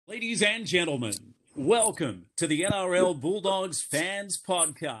Ladies and gentlemen, welcome to the NRL Bulldogs Fans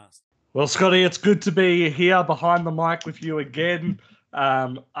Podcast. Well, Scotty, it's good to be here behind the mic with you again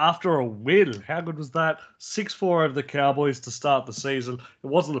after a win. How good was that? 6-4 over the Cowboys to start the season. It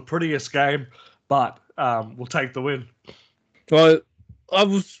wasn't the prettiest game, but we'll take the win. Well, I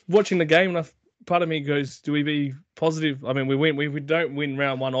was watching the game and part of me goes, do we be positive? I mean, we don't win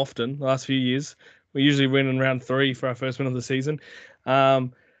round one often the last few years. We usually win in round 3 for our first win of the season.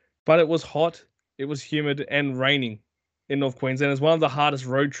 But it was hot, it was humid and raining in North Queensland. It's one of the hardest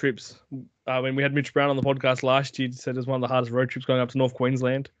road trips. When we had Mitch Brown on the podcast last year, he said it's one of the hardest road trips going up to North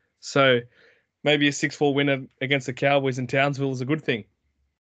Queensland. So maybe a 6-4 winner against the Cowboys in Townsville is a good thing.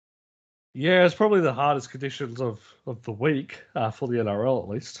 Yeah, it's probably the hardest conditions of the week for the NRL at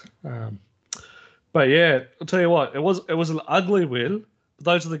least. But yeah, I'll tell you what, it was an ugly win, but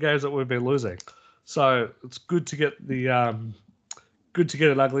those are the games that we've been losing. So it's good to get an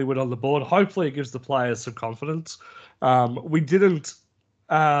ugly win on the board. Hopefully it gives the players some confidence. We didn't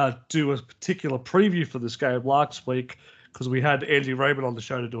do a particular preview for this game last week because we had Andy Raymond on the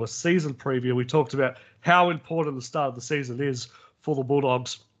show to do a season preview. We talked about how important the start of the season is for the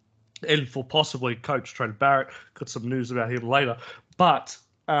Bulldogs and for possibly Coach Trent Barrett. Got some news about him later. But,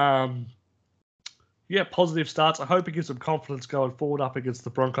 yeah, positive starts. I hope it gives them confidence going forward up against the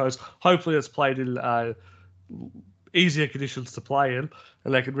Broncos. Hopefully it's played in easier conditions to play in,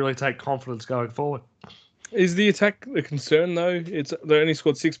 and they can really take confidence going forward. Is the attack a concern, though? They only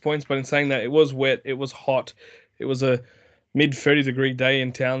scored 6 points, but in saying that, it was wet, it was hot. It was a mid-30-degree day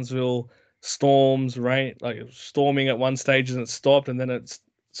in Townsville, storms, rain, like it was storming at one stage and it stopped, and then it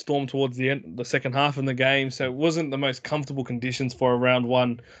stormed towards the second half of the game, so it wasn't the most comfortable conditions for a round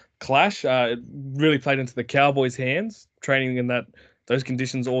one clash. It really played into the Cowboys' hands, training in those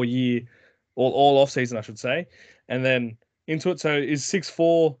conditions all year, all off-season, I should say. And then into it. So is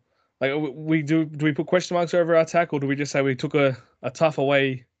 6-4, like do we put question marks over our attack, or do we just say we took a tough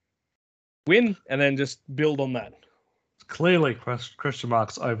away win and then just build on that? Clearly question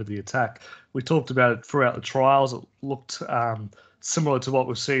marks over the attack. We talked about it throughout the trials. It looked similar to what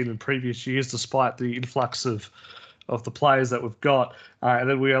we've seen in previous years, despite the influx of the players that we've got. And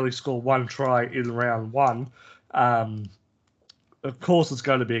then we only scored one try in round one. Of course, it's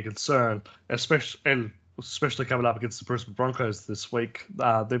going to be a concern, especially coming up against the Brisbane Broncos this week.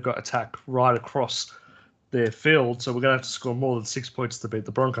 They've got attack right across their field, so we're going to have to score more than 6 points to beat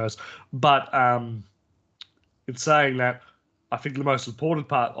the Broncos. But in saying that, I think the most important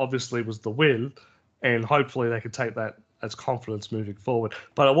part, obviously, was the win, and hopefully they can take that as confidence moving forward.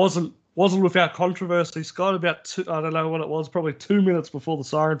 But it wasn't without controversy. Scott, about I don't know what it was, probably 2 minutes before the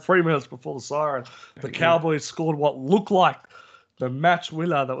siren, 3 minutes before the siren, the Cowboys scored what looked like the match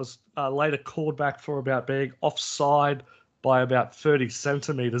winner that was later called back for about being offside by about 30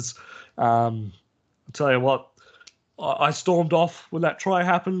 centimetres. I'll tell you what, I stormed off when that try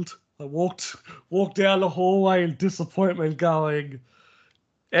happened. I walked down the hallway in disappointment going,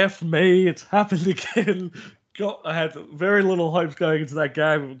 F me, it's happened again. I had very little hopes going into that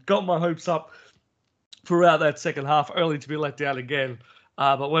game. Got my hopes up throughout that second half, only to be let down again.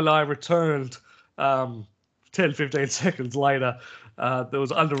 But when I returned 10, 15 seconds later, that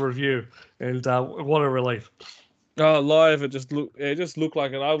was under review, and what a relief. Live, it just looked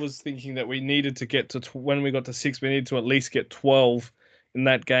like it. I was thinking that we needed to get to, when we got to 6, we needed to at least get 12 in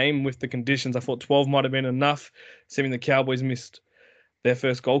that game with the conditions. I thought 12 might have been enough, seeing the Cowboys missed their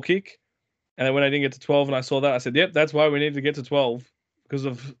first goal kick. And then when I didn't get to 12 and I saw that, I said, yep, that's why we needed to get to 12, because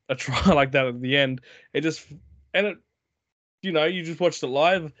of a try like that at the end. You just watched it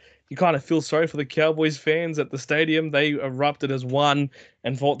live. You kind of feel sorry for the Cowboys fans at the stadium. They erupted as one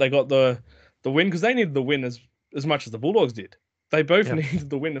and thought they got the win, because they needed the win as much as the Bulldogs did. They both needed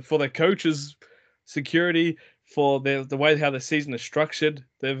the win for their coaches' security, for the way how the season is structured.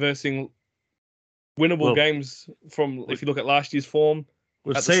 They're versing winnable games from, if you look at last year's form.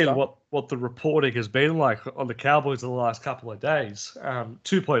 We've seen what the reporting has been like on the Cowboys in the last couple of days.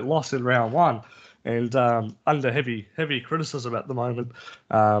 2-point loss in round one, and under heavy criticism at the moment.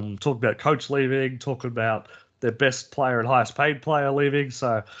 Talking about coach leaving, talking about their best player and highest paid player leaving.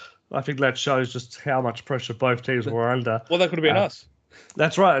 So I think that shows just how much pressure both teams were under. Well, that could have been us.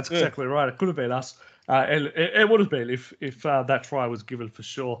 That's right. That's exactly right. It could have been us. And it would have been if that try was given for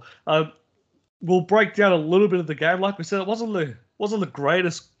sure. We'll break down a little bit of the game. Like we said, it wasn't the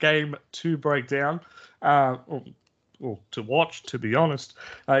greatest game to break down, or to watch, to be honest.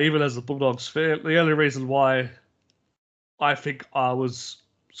 Even as a Bulldogs fan, the only reason why I think I was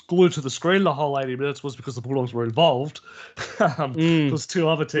glued to the screen the whole 80 minutes was because the Bulldogs were involved. Because two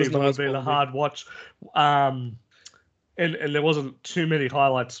other teams would have been a hard watch. and there wasn't too many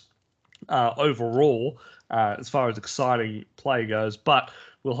highlights overall as far as exciting play goes, but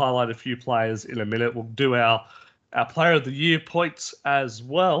we'll highlight a few players in a minute. We'll do our Player of the Year points as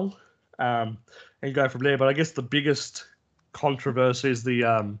well, and go from there. But I guess the biggest controversy is the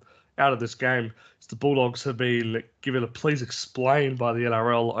out of this game is the Bulldogs have been given a please explain by the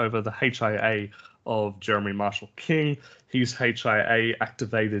NRL over the HIA of Jeremy Marshall-King. His HIA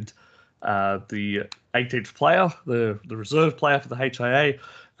activated the 18th player, the reserve player for the HIA,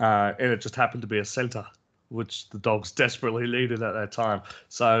 and it just happened to be a centre, which the Dogs desperately needed at that time.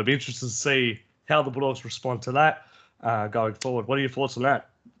 So it'll be interesting to see how the Bulldogs respond to that going forward. What are your thoughts on that?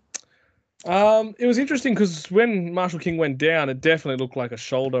 It was interesting because when Marshall-King went down, it definitely looked like a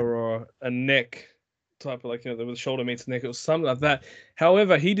shoulder or a neck type of, like, you know, the shoulder meets neck. It was something like that.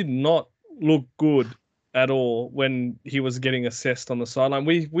 However, he did not look good at all when he was getting assessed on the sideline.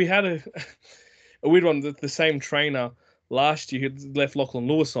 We had a weird one. The same trainer last year who left Lachlan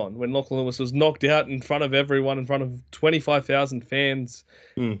Lewis on when Lachlan Lewis was knocked out in front of everyone, in front of 25,000 fans.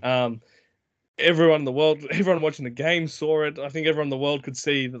 Everyone in the world, everyone watching the game saw it. I think everyone in the world could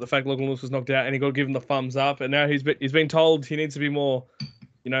see that the fact Lachlan Lewis was knocked out, and he got given the thumbs up. And now he's been told he needs to be more,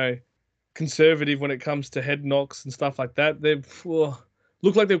 you know, conservative when it comes to head knocks and stuff like that. They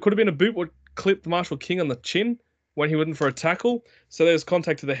looked like there could have been a boot what clipped Marshall-King on the chin when he went in for a tackle. So there was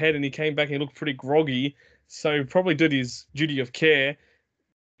contact to the head, and he came back and he looked pretty groggy. So probably did his duty of care.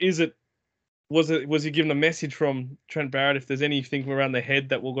 Was he given a message from Trent Barrett if there's anything around the head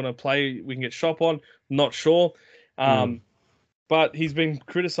that we're going to play, we can get shop on? Not sure. But he's been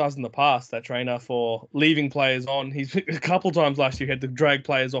criticised in the past, that trainer, for leaving players on. He's a couple times last year had to drag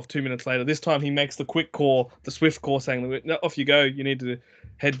players off 2 minutes later. This time he makes the quick call, the swift call, saying, no, off you go. You need to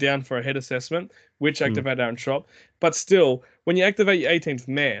head down for a head assessment, which activated Aaron Schropp. But still, when you activate your 18th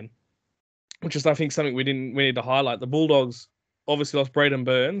man, which is, I think, something we need to highlight, the Bulldogs obviously lost Braden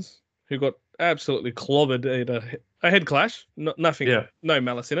Burns, who got absolutely clobbered at a head clash. No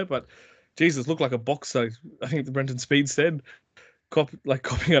malice in it, but Jesus, looked like a boxer. I think the Brenton Speed said,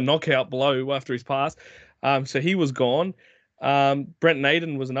 copying a knockout blow after his pass. So he was gone. Brent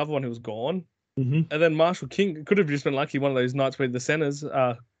Naden was another one who was gone. And then Marshall-King could have just been lucky one of those nights where the centers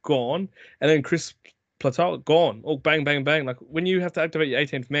are gone. And then Chris Plateau gone. All bang, bang, bang. Like, when you have to activate your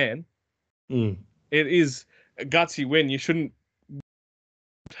 18th man, it is a gutsy win. You shouldn't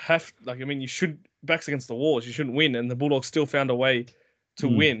you should, backs against the walls, you shouldn't win. And the Bulldogs still found a way to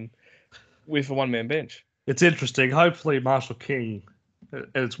win with a one-man bench. It's interesting. Hopefully Marshall-King, and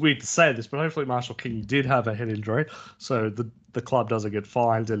it's weird to say this, but hopefully Marshall-King did have a head injury, so the club doesn't get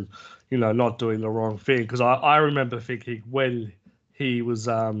fined and, you know, not doing the wrong thing. Because I remember thinking when he was,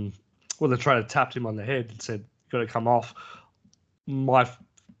 when the trainer tapped him on the head and said, "Got to come off," my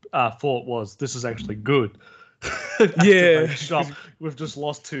thought was, this is actually good. We've just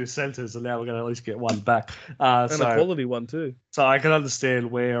lost 2 centres and now we're going to at least get one back. And a quality one too. So I can understand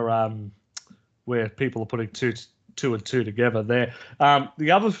where people are putting two and two together there.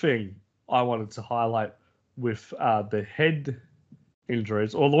 The other thing I wanted to highlight with the head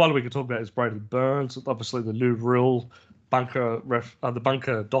injuries, or the one we can talk about, is Braden Burns. Obviously, the new rule, the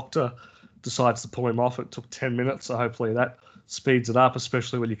bunker doctor decides to pull him off. It took 10 minutes, so hopefully that speeds it up,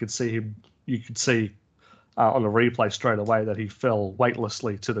 especially when you could see him. You could see on the replay straight away that he fell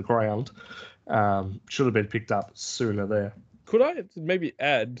weightlessly to the ground. Should have been picked up sooner there. Could I maybe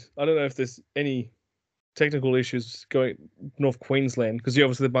add, I don't know if there's any technical issues going North Queensland, because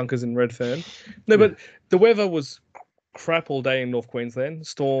obviously the bunker's in Redfern. No, but the weather was crap all day in North Queensland.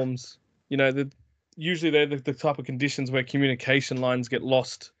 Storms, you know, usually they're the type of conditions where communication lines get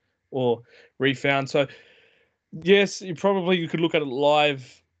lost or refound. So, yes, you could look at it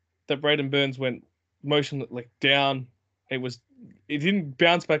live that Braden Burns went motion down. It didn't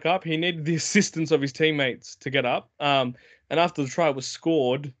bounce back up. He needed the assistance of his teammates to get up. And after the try was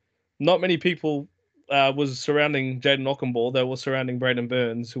scored, not many people was surrounding Jaden Okunbor. They were surrounding Braden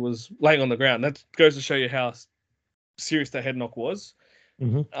Burns, who was laying on the ground. That goes to show you how serious that head knock was.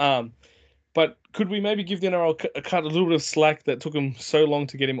 But could we maybe give the NRL a little bit of slack that took him so long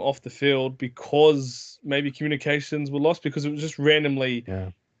to get him off the field, because maybe communications were lost, because it was just randomly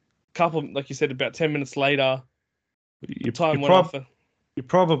couple, like you said, about 10 minutes later, you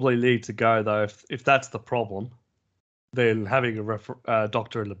probably need to go, though, if that's the problem. Then having a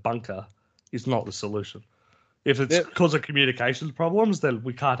doctor in the bunker is not the solution. If it's because of communications problems, then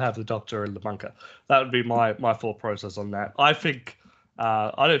we can't have the doctor in the bunker. That would be my thought process on that. I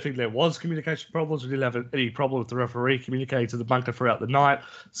don't think there was communication problems. We didn't have any problem with the referee communicating to the bunker throughout the night.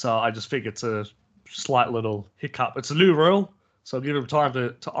 So I just think it's a slight little hiccup. It's a new rule, so give him time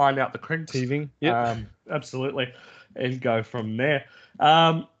to iron out the kinks. Teething. Absolutely. and go from there.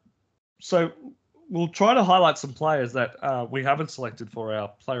 So we'll try to highlight some players that we haven't selected for our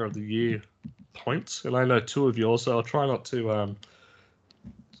Player of the Year points, and I know two of yours, so I'll try not to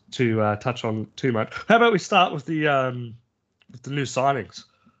touch on too much. How about we start with the new signings?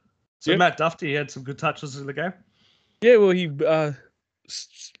 So Matt Duffy had some good touches in the game. Yeah, well, he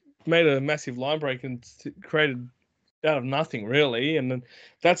made a massive line break and created out of nothing, really. And then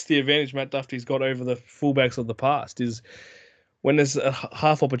that's the advantage Matt Duffy's got over the fullbacks of the past, is when there's a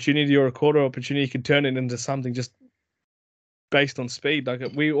half opportunity or a quarter opportunity, you can turn it into something just based on speed. Like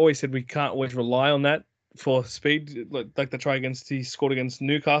we always said, we can't always rely on that for speed. Like the try he scored against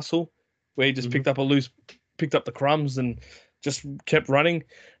Newcastle, where he just picked up the crumbs and just kept running.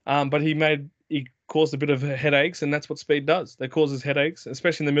 But he caused a bit of headaches, and that's what speed does. That causes headaches,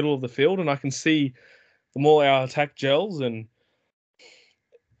 especially in the middle of the field. And I can see the more our attack gels, and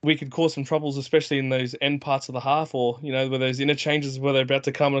we could cause some troubles, especially in those end parts of the half, or where those interchanges where they're about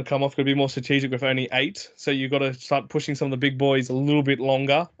to come and come off, could be more strategic with only 8. So you've got to start pushing some of the big boys a little bit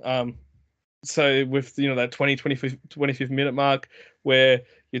longer. So with that 25th minute mark, where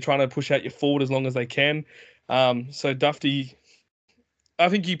you're trying to push out your forward as long as they can. So Duffy, I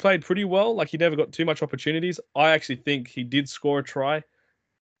think he played pretty well. Like, he never got too much opportunities. I actually think he did score a try.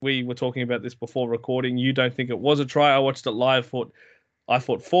 We were talking about this before recording. You don't think it was a try. I watched it live. I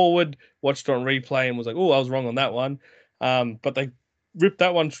thought forward, watched it on replay, and was like, oh, I was wrong on that one. But they ripped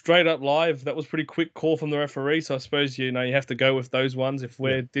that one straight up live. That was pretty quick call from the referee. So I suppose, you have to go with those ones if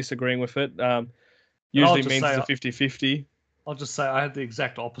we're disagreeing with it. Usually means it's a 50-50. I'll just say I had the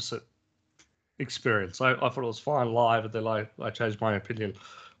exact opposite experience. I thought it was fine live, and then I changed my opinion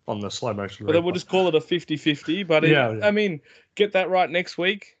on the slow motion. But then we'll just call it a 50-50. But I mean, get that right next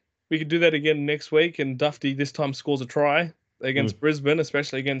week. We could do that again next week, and Duffy this time scores a try against Brisbane,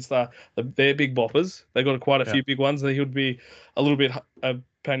 especially against their big boppers. They got quite a few big ones. He would be a little bit a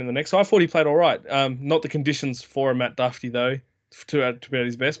pain in the neck. So I thought he played all right. Not the conditions for a Matt Duffy, though, to be at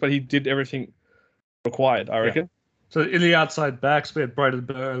his best, but he did everything required, I reckon. So in the outside backs, we had Braden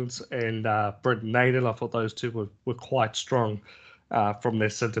Burns and Brenton Naden. I thought those two were quite strong from their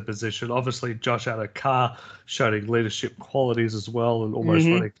centre position. Obviously, Josh Addo-Carr showing leadership qualities as well, and almost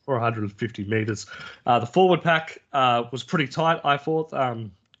running 450 metres. The forward pack was pretty tight, I thought.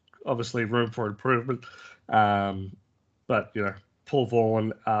 Obviously, room for improvement. But, Paul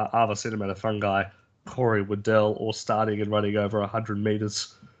Vaughan, Ava Fungi, Corey Waddell, all starting and running over 100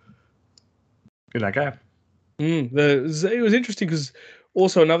 metres in that game. It was interesting because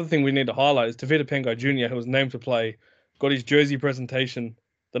also another thing we need to highlight is Tevita Pengai Jr., who was named to play, got his jersey presentation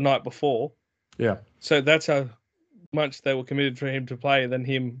the night before. Yeah. So that's how much they were committed for him to play, than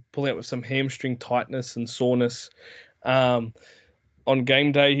him pulling out with some hamstring tightness and soreness. On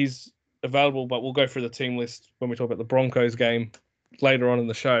game day, he's available, but we'll go through the team list when we talk about the Broncos game later on in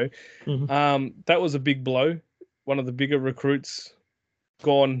the show. That was a big blow. One of the bigger recruits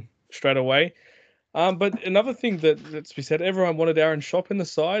gone straight away. But another thing that's be said, everyone wanted Aaron Schopp in the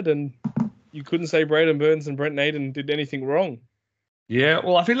side, and you couldn't say Braden Burns and Brent Naden did anything wrong. Yeah,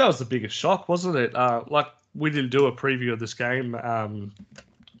 well, I think that was the biggest shock, wasn't it? We didn't do a preview of this game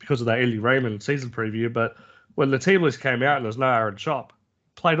because of that Andy Raymond season preview, but when the team list came out and there's no Aaron Schopp,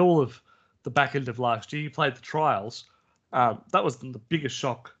 played all of the back end of last year, he played the trials. That was the biggest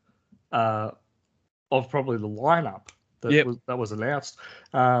shock of probably the lineup that was announced.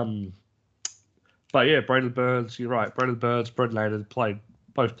 But yeah, Braden Burns, you're right. Braden Burns, Brent Naden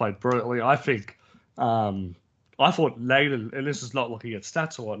both played brilliantly. I think, I thought Naden, and this is not looking at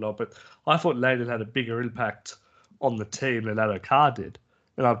stats or whatnot, but I thought Naden had a bigger impact on the team than Addo-Carr did.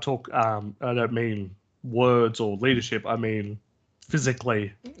 And I don't mean words or leadership. I mean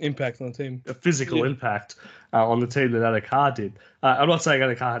physically impact on the team, a physical impact on the team that Addo-Carr did. I'm not saying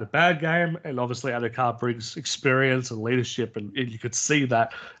Addo-Carr had a bad game, and obviously Addo-Carr brings experience and leadership, and you could see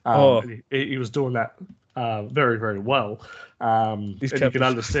that he was doing that very, very well. And you can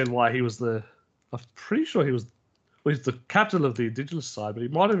understand why he was I'm pretty sure he was the captain of the Indigenous side, but he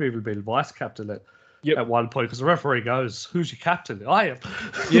might have even been vice captain at one point, because the referee goes, "Who's your captain?" I am.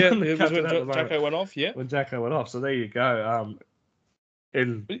 Yeah, it was when Jacko went off. Yeah, when Jacko went off. So there you go.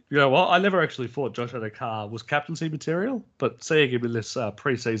 And you know what? I never actually thought Josh Addo-Carr was captaincy material, but seeing him in this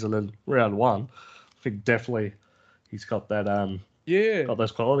preseason in round 1, I think definitely he's got that. Got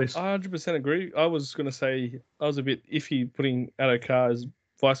those qualities. I 100% agree. I was going to say I was a bit iffy putting Addo-Carr as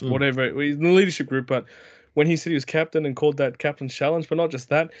vice whatever. He's in the leadership group, but when he said he was captain and called that captain's challenge, but not just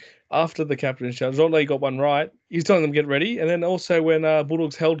that. After the captain's challenge, not only he got one right, he's telling them get ready, and then also when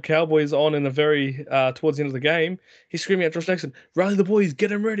Bulldogs held Cowboys on in the very towards the end of the game, he's screaming at Josh Jackson, "Rally the boys,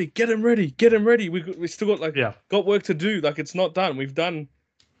 get him ready, get him ready, get him ready." We still got got work to do. Like it's not done. We've done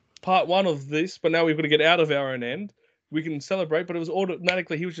part one of this, but now we've got to get out of our own end. We can celebrate, but it was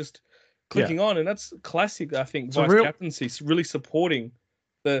automatically he was just clicking on, and that's classic. I think vice captaincy really supporting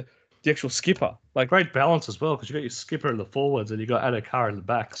the actual skipper. Like great balance as well because you got your skipper in the forwards and you got Adokar in the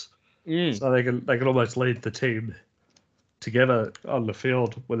backs, so they can almost lead the team together on the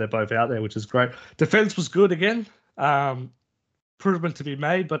field when they're both out there, which is great. Defense was good again. Improvement to be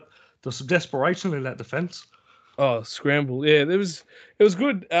made, but there's some desperation in that defense. Oh, scramble! Yeah, it was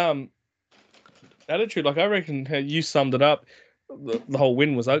good. Attitude, like I reckon, how you summed it up. The whole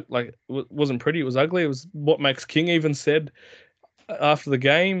win was like it wasn't pretty. It was ugly. It was what Max King even said after the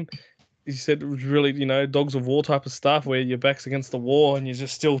game. He said it was really, dogs of war type of stuff where your back's against the wall and you're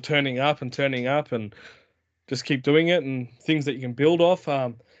just still turning up and just keep doing it and things that you can build off.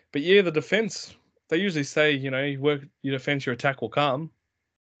 But yeah, the defense. They usually say, you work your defense, your attack will come.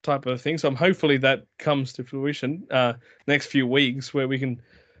 Type of thing. So hopefully that comes to fruition next few weeks where we can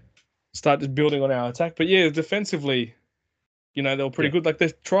start just building on our attack. But yeah, defensively, they were pretty good. Like the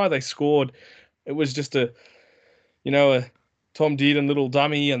try they scored, it was just a Tom Dearden little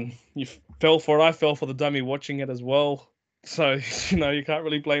dummy, and you fell for it. I fell for the dummy watching it as well. So you can't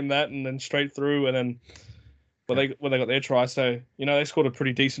really blame that. And then straight through, and then when they got their try, so they scored a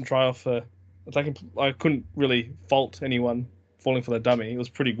pretty decent try off. I couldn't really fault anyone falling for the dummy. It was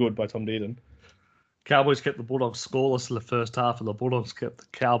pretty good by Tom Dearden. Cowboys kept the Bulldogs scoreless in the first half, and the Bulldogs kept the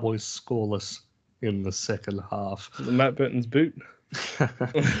Cowboys scoreless in the second half. Matt Burton's boot.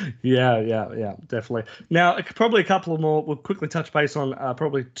 Yeah, definitely. Now, probably a couple of more. We'll quickly touch base on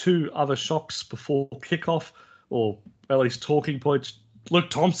probably two other shocks before kickoff, or at least talking points. Luke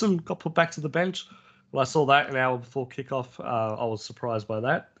Thompson got put back to the bench. Well, I saw that an hour before kickoff. I was surprised by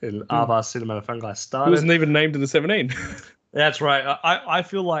that. And Ava Sinamanafungai started. He wasn't even named in the 17. That's right. I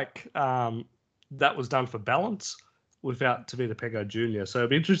feel like that was done for balance without Tevita Pengo Jr. So it'd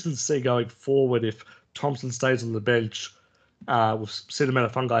be interesting to see going forward if Thompson stays on the bench with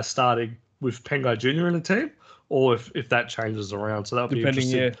Sinamanafungai starting with Pengo Jr. in the team, or if that changes around. So that would be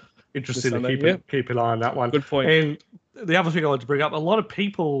interesting to keep an eye on that one. Good point. And the other thing I wanted to bring up, a lot of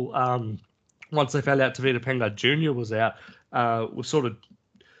people, once they found out Tevita Pengo Jr. was out, were sort of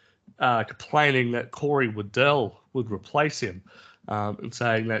complaining that Corey Waddell would replace him and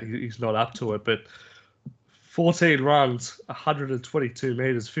saying that he's not up to it. But 14 runs, 122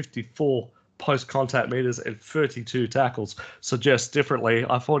 metres, 54 post-contact metres and 32 tackles suggests differently.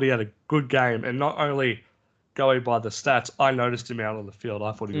 I thought he had a good game. And not only going by the stats, I noticed him out on the field.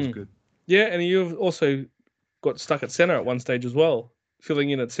 I thought he was good. Yeah, and you've also got stuck at centre at one stage as well, filling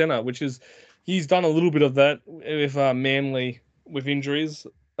in at centre, which is he's done a little bit of that with Manly with injuries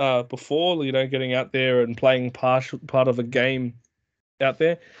before, getting out there and playing part of a game out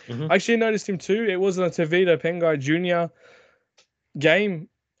there. I actually noticed him too. It wasn't a Tevita Pengai Jr. game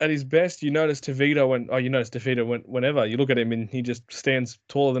at his best. You notice Tevita whenever you look at him and he just stands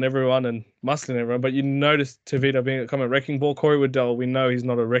taller than everyone and muscling everyone. But you notice Tevita become a wrecking ball. Corey Waddell, we know he's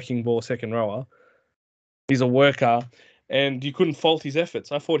not a wrecking ball second rower. He's a worker, and you couldn't fault his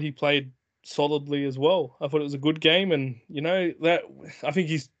efforts. I thought he played solidly as well. I thought it was a good game, and that I think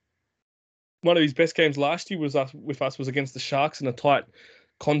he's one of his best games last year was against the Sharks in a tight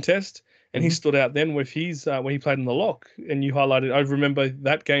contest, and he stood out then with his when he played in the lock. And you highlighted, I remember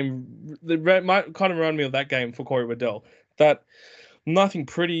that game. That might kind of remind me of that game for Corey Waddell. That nothing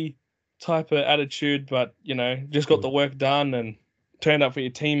pretty type of attitude, but just got the work done and turned up for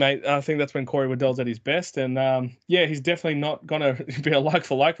your teammate. I think that's when Corey Waddell's at his best. And he's definitely not gonna be a like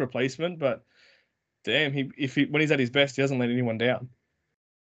for like replacement, but damn, when he's at his best, he doesn't let anyone down.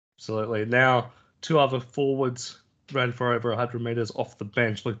 Absolutely. Now, two other forwards ran for over 100 metres off the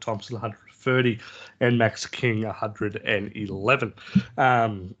bench. Luke Thompson, 130, and Max King, 111.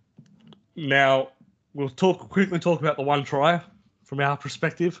 Now, we'll quickly talk about the one try from our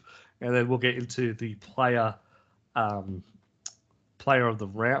perspective, and then we'll get into the player of the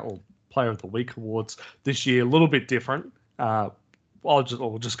round or player of the week awards this year. A little bit different. We'll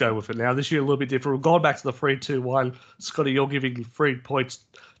just go with it now. This year, a little bit different. We've gone back to the 3-2-1. Scotty, you're giving 3 points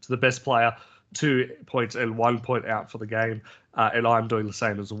to the best player, 2 points and 1 point out for the game. And I'm doing the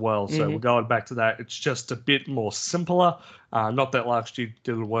same as well. So we're going back to that. It's just a bit more simpler. Not that last year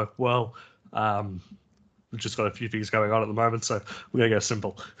didn't work well. We've just got a few things going on at the moment, so we're going to go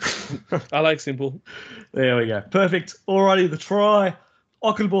simple. I like simple. There we go. Perfect. Alrighty, the try.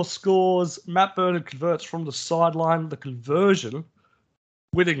 Ockenball scores. Matt Burton converts from the sideline. The conversion,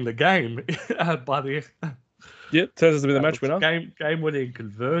 winning the game by the Yep, turns out to be the match winner. Game-winning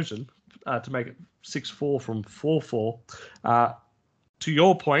conversion to make it 6-4 from 4-4. To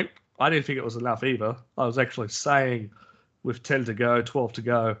your point, I didn't think it was enough either. I was actually saying with 10 to go, 12 to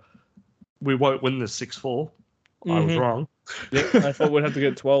go, we won't win this 6-4. I was wrong. Yeah, I thought we'd have to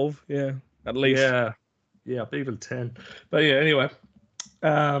get 12. Yeah, at least. Yeah, even 10. But yeah, anyway,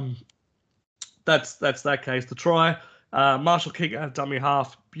 that's that case. The try, Marshall King at dummy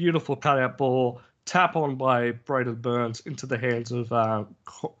half, beautiful cutout ball, tap on by Braden Burns into the hands of Jaden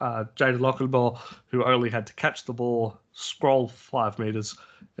Lockenball, who only had to catch the ball, scroll 5 meters,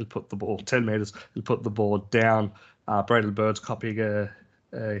 and put the ball 10 meters, and put the ball down. Braden Burns copying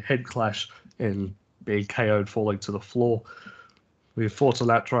a head clash and being KO'd, falling to the floor. Your thoughts on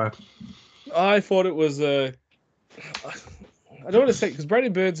that try? I thought it was I don't want to say, because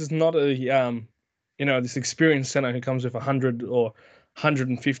Braden Burns is not a this experienced center who comes with 100 or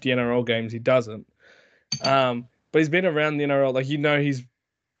 150 NRL games. He doesn't. But he's been around the NRL. Like, he's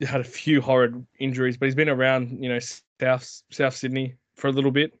had a few horrid injuries, but he's been around, South Sydney for a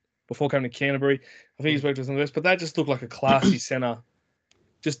little bit before coming to Canterbury. I think he's worked with some of this, but that just looked like a classy center.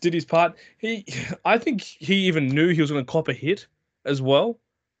 Just did his part. I think he even knew he was going to cop a hit as well.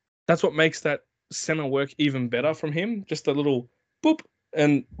 That's what makes that center work even better from him. Just a little boop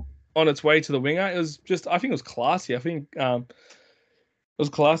and on its way to the winger. It was just, I think it was classy. I think it was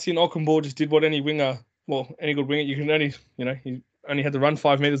classy, and Ockenball just did what any winger, any good winger, you can only, he only had to run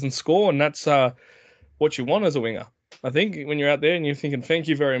 5 meters and score, and that's what you want as a winger. I think when you're out there and you're thinking, thank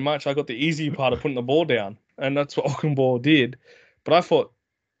you very much, I got the easy part of putting the ball down, and that's what Ockenball did. But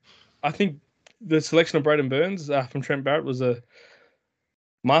I think the selection of Braden Burns from Trent Barrett was a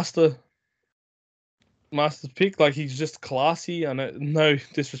master's pick. Like, he's just classy. I know, no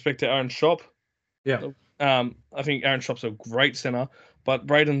disrespect to Aaron Schopp. Yeah. I think Aaron Schopp's a great center, but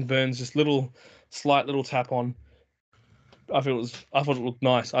Braden Burns, just slight little tap on. I thought it looked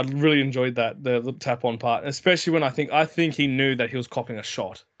nice. I really enjoyed that, the tap on part, especially when I think he knew that he was copying a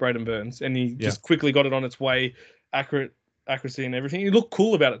shot, Braden Burns, and he just quickly got it on its way, accuracy and everything. He looked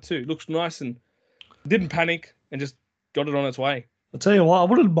cool about it too. It looks nice and didn't panic and just got it on its way. I'll tell you what, I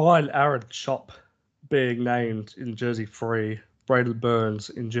wouldn't mind Aaron Schopp being named in jersey 3, Braden Burns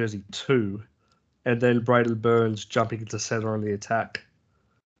in jersey 2, and then Braden Burns jumping into center on the attack.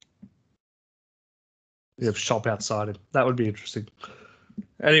 You have Schopp outside him. That would be interesting.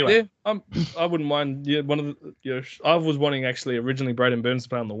 Anyway. Yeah, I wouldn't mind. Yeah, I was wanting actually originally Braden Burns to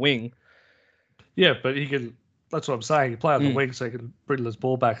play on the wing. Yeah, but he can. That's what I'm saying. He play on the wing so he can bring his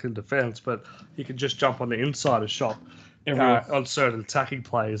ball back in defence, but he can just jump on the inside of Schopp on certain attacking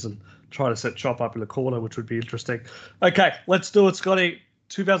plays and try to set Schopp up in the corner, which would be interesting. Okay, let's do it, Scotty.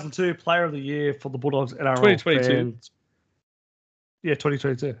 2002 Player of the Year for the Bulldogs NRL 2022. Fans. Yeah,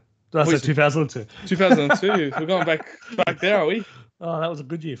 2022. Did I say 2002? 2002. We're going back there, are we? Oh, that was a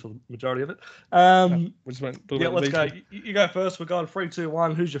good year for the majority of it. We just went. Let's go. You go first. We're going 3, 2,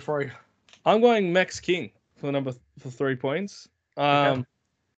 1. Who's your 3? I'm going Max King for 3 points.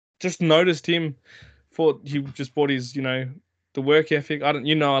 Just noticed him. Thought he just brought his, the work ethic. I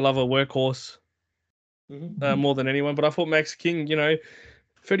love a workhorse more than anyone. But I thought Max King,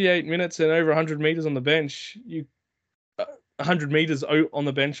 38 minutes and over 100 meters on the bench. 100 meters on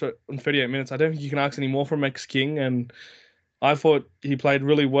the bench in 38 minutes. I don't think you can ask any more from Max King, and I thought he played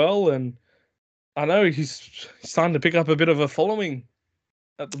really well. And I know he's starting to pick up a bit of a following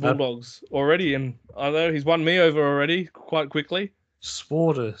at the Bulldogs already, and I know he's won me over already quite quickly.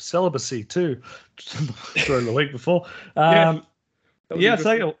 Swore to celibacy too during the week before. Tell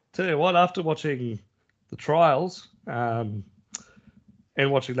you what, after watching the trials and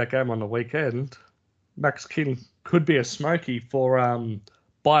watching that game on the weekend, Max King could be a smoky for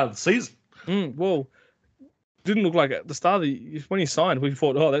buy of the season. Well, didn't look like at the start when he signed, we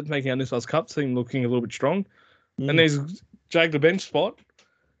thought, that's making our New South Cup team looking a little bit strong. And he's jagged a bench spot.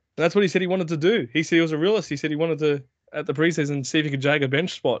 And that's what he said he wanted to do. He said he was a realist. He said he wanted to, at the preseason, see if he could jag a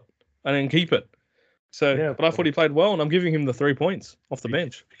bench spot and then keep it. So, but I thought he played well, and I'm giving him the 3 points off the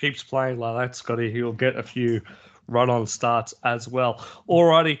bench. If he keeps playing like that, Scotty, he'll get a few run-on starts as well.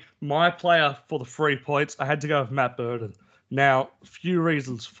 Alrighty, my player for the 3 points, I had to go with Matt Burton. Now, a few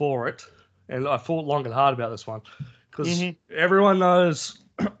reasons for it, and I thought long and hard about this one, because everyone knows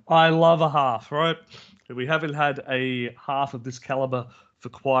I love a half, right? We haven't had a half of this caliber for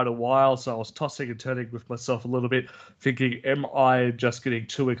quite a while, so I was tossing and turning with myself a little bit, thinking, am I just getting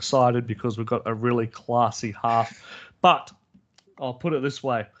too excited because we've got a really classy half? But I'll put it this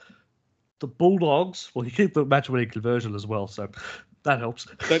way. The Bulldogs, well, you keep the match-winning conversion as well, so That helps.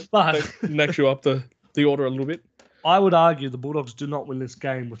 That But knocks you up the order a little bit. I would argue the Bulldogs do not win this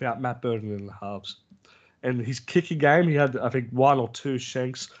game without Matt Burton in the halves. And his kicking game, he had, I think, one or two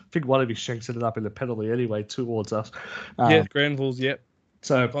shanks. I think one of his shanks ended up in the penalty anyway towards us. Yeah, Granville's, yep.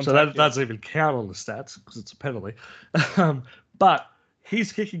 So that doesn't even count on the stats because it's a penalty. But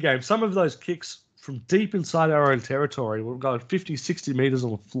his kicking game, some of those kicks from deep inside our own territory were going 50, 60 metres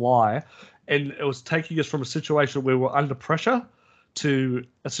on the fly. And it was taking us from a situation where we're under pressure to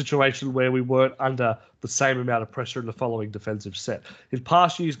a situation where we weren't under the same amount of pressure in the following defensive set. In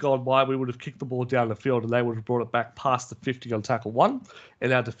past years gone by, we would have kicked the ball down the field and they would have brought it back past the 50 on tackle one.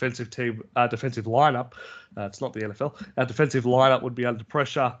 And our defensive lineup, it's not the NFL, our defensive lineup would be under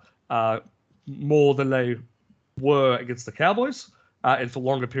pressure more than they were against the Cowboys and for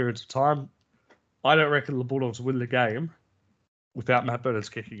longer periods of time. I don't reckon the Bulldogs win the game without Matt Burton's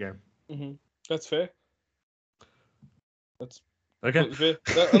kicking game. Mm-hmm. That's fair. That's okay. Fair.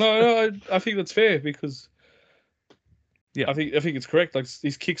 No, I think that's fair because I think it's correct. Like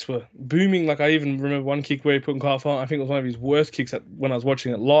these kicks were booming. Like I even remember one kick where he put in Kyle Feldt. I think it was one of his worst kicks when I was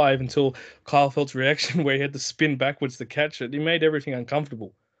watching it live until Kyle Feldt's reaction where he had to spin backwards to catch it. He made everything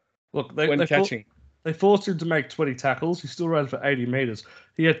uncomfortable. Look, when catching. They forced him to make 20 tackles. He still ran for 80 metres.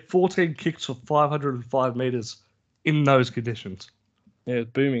 He had 14 kicks for 505 metres in those conditions. Yeah, it's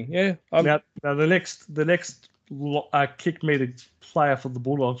booming. Yeah. Now the next kick meter player for the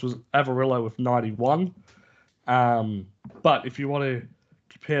Bulldogs was Averillo with 91. But if you want to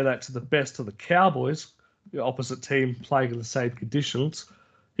compare that to the best of the Cowboys, the opposite team playing in the same conditions,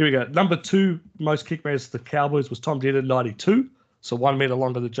 here we go. Number 2 most kick meters for the Cowboys was Tom Dearden, 92. So 1 metre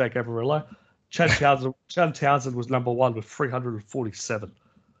longer than Jake Averillo. Chad Townsend was number 1 with 347.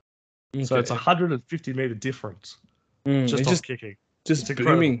 Okay. So it's a 150 metre difference just on kicking. Just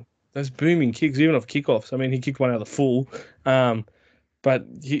booming. Those booming kicks, even off kickoffs. I mean, he kicked one out of the full. But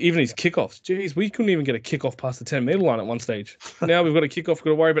even his kickoffs, geez, we couldn't even get a kickoff past the 10 metre line at one stage. Now we've got a kickoff, got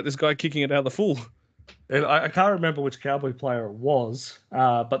to worry about this guy kicking it out of the full. And I can't remember which Cowboy player it was,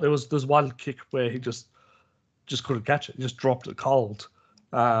 but there's one kick where he just couldn't catch it. He just dropped it cold.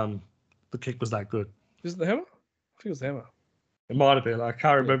 The kick was that good. Is it the Hammer? I think it was the Hammer. It might have been. I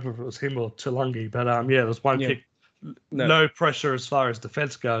can't remember if it was him or Tulungi, but there's one kick. No pressure as far as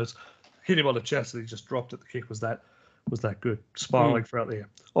defense goes. Hit him on the chest and he just dropped it. The kick was that good, spiraling throughout the air.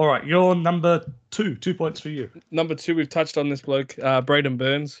 All right, you're number 2. 2 points for you. Number 2, we've touched on this bloke, Braden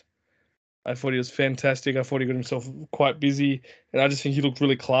Burns. I thought he was fantastic. I thought he got himself quite busy, and I just think he looked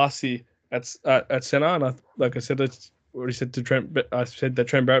really classy at centre. And I said that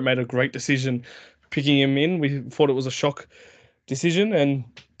Trent Barrett made a great decision picking him in. We thought it was a shock decision and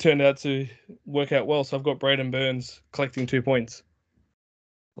turned out to work out well. So I've got Braden Burns collecting 2 points.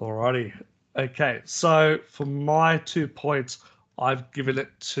 Alrighty. Okay, so for my 2 points, I've given it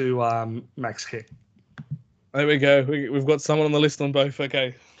to Max King. There we go. We've got someone on the list on both.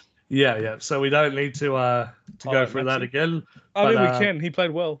 Okay. Yeah. So we don't need to go through that again. I mean, we can. He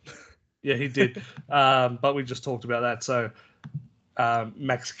played well. Yeah, he did. But we just talked about that. So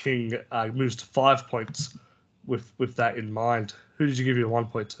Max King moves to 5 points with that in mind. Who did you give your 1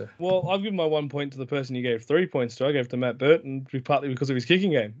 point to? Well, I've given my 1 point to the person you gave 3 points to. I gave it to Matt Burton, partly because of his kicking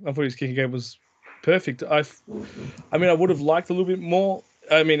game. I thought his kicking game was perfect. I would have liked a little bit more,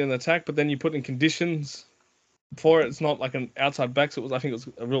 in attack, but then you put in conditions for it. It's not like an outside back, so I think it was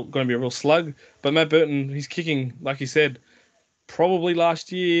going to be a real slug. But Matt Burton, he's kicking, like you said, probably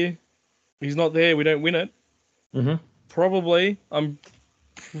last year. He's not there. We don't win it. Mm-hmm. Probably. I'm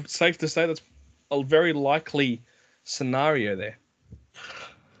safe to say that's a very likely scenario there.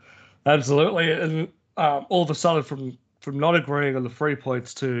 Absolutely. And all of a sudden, from not agreeing on the 3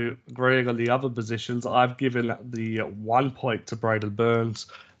 points to agreeing on the other positions, I've given the 1 point to Braden Burns.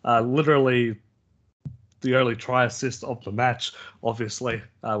 Literally the only try assist of the match, obviously.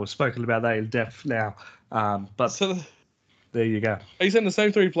 We've spoken about that in depth now. But so there you go. Are you saying the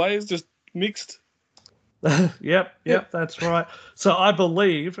same 3 players, just mixed? Yep, that's right. So I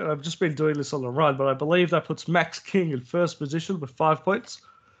believe, and I've just been doing this on the run, but I believe that puts Max King in first position with 5 points,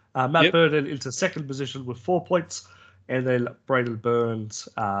 Matt Burton into second position with 4 points, and then Braden Burns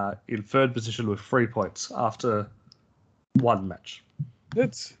in third position with 3 points after one match. There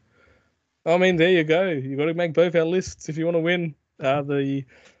you go. You got to make both our lists if you want to win the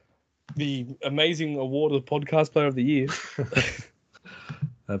amazing award of Podcast Player of the Year.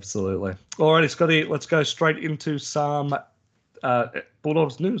 Absolutely. Alrighty, Scotty, let's go straight into some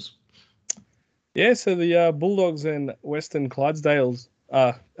Bulldogs news. Yeah, so the Bulldogs and Western Clydesdales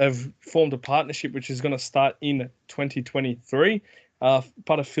have formed a partnership which is going to start in 2023. Part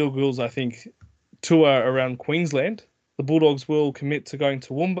of Phil Gould's, I think, tour around Queensland. the Bulldogs will commit to going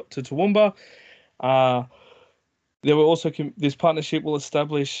to Toowoomba. There will also this partnership will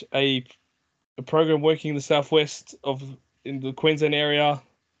establish a program working in the southwest in the Queensland area.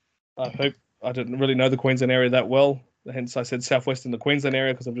 I don't really know the Queensland area that well, hence I said southwest in the Queensland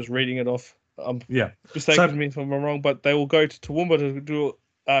area because I'm just reading it off. Mistaken me if I'm wrong, but they will go to Toowoomba to do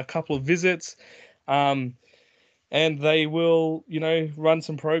a couple of visits, and they will, run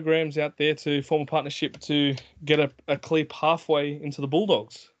some programs out there to form a partnership to get a clear pathway into the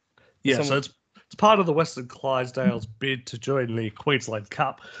Bulldogs. Yeah, so it's part of the Western Clydesdales bid to join the Queensland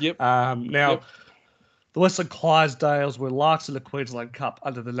Cup. Yep. The Western Clydesdales were last in the Queensland Cup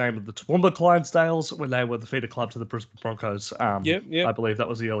under the name of the Toowoomba Clydesdales when they were the feeder club to the Brisbane Broncos. I believe that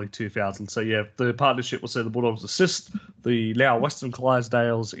was the early 2000s. So, yeah, the partnership will see the Bulldogs assist the now Western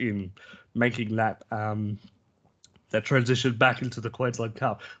Clydesdales in making that transition back into the Queensland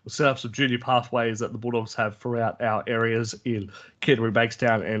Cup. We'll set up some junior pathways that the Bulldogs have throughout our areas in Canterbury,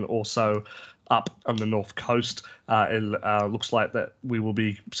 Bankstown, and also up on the North Coast. It looks like that we will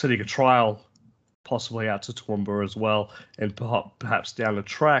be setting a trial possibly out to Toowoomba as well, and perhaps down the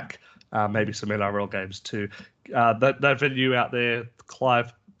track, maybe some NRL games too. That venue out there,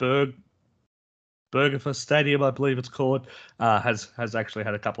 Clive Burgerfest Stadium, I believe it's called, has actually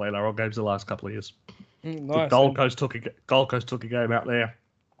had a couple of NRL games the last couple of years. Nice. Gold Coast took a game out there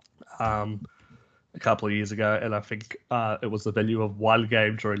a couple of years ago, and I think it was the venue of one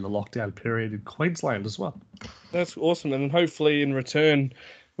game during the lockdown period in Queensland as well. That's awesome, and hopefully in return,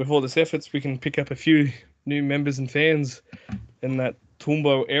 with all this efforts, we can pick up a few new members and fans in that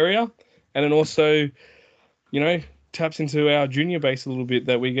Toowoomba area, and then also, taps into our junior base a little bit,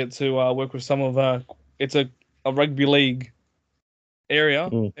 that we get to work with some of it's a rugby league area,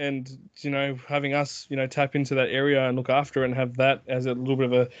 and having us tap into that area and look after it and have that as a little bit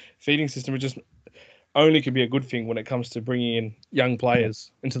of a feeding system, it just only could be a good thing when it comes to bringing in young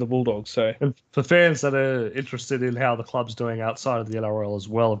players into the Bulldogs. So, and for fans that are interested in how the club's doing outside of the NRL as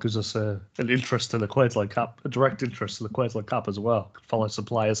well, it gives us an interest in the Queensland Cup, a direct interest in the Queensland Cup as well. Follow some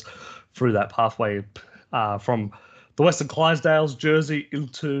players through that pathway from the Western Clydesdales jersey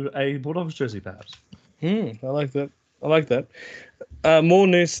into a Bulldogs jersey, perhaps. I like that. More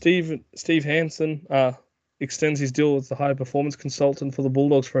news. Steve Hansen extends his deal as the high performance consultant for the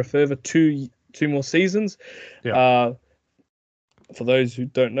Bulldogs for a further two more seasons. Yeah. For those who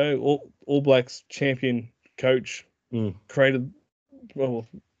don't know, All Blacks champion coach created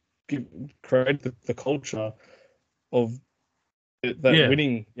the culture of that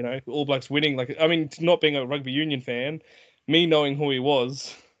winning. All Blacks winning. Not being a rugby union fan, me knowing who he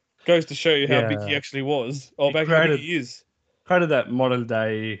was goes to show you how big he actually was. How big he is. Created that modern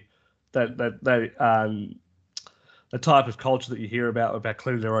day the type of culture that you hear about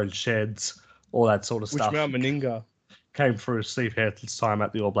cleaning their own sheds, all that sort of stuff. Which Mount Meninga came through Steve Hansen's time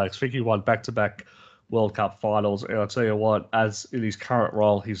at the All Blacks. I think he won back-to-back World Cup finals, and I'll tell you what, as in his current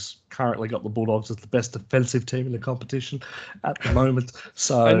role, he's currently got the Bulldogs as the best defensive team in the competition at the moment.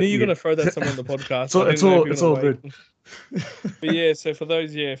 So I knew you were going to throw that somewhere on the podcast. It's all good. But for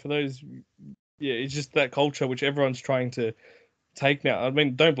those, it's just that culture which everyone's trying to take now. I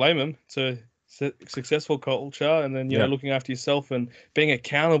mean, don't blame them. It's a successful culture, and then looking after yourself and being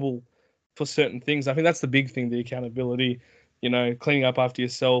accountable for certain things. I think that's the big thing, the accountability. Cleaning up after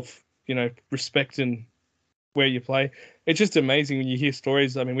yourself. Respecting where you play. It's just amazing when you hear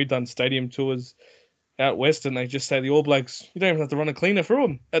stories. I mean, we've done stadium tours out west, and they just say the All Blacks, you don't even have to run a cleaner through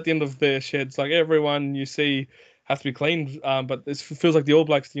them at the end of their sheds. Like, everyone you see has to be cleaned, but it feels like the All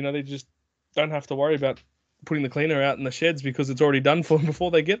Blacks, they just don't have to worry about putting the cleaner out in the sheds because it's already done for them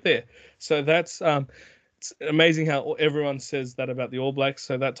before they get there. So that's it's amazing how everyone says that about the All Blacks.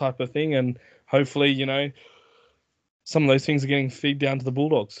 So that type of thing, and hopefully, some of those things are getting feed down to the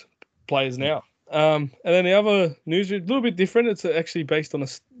Bulldogs players now. And then the other news, a little bit different. It's actually based on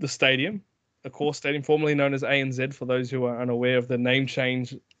the stadium, a core stadium formerly known as ANZ, for those who are unaware of the name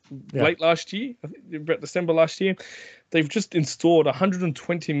change late last year, I think about December last year. They've just installed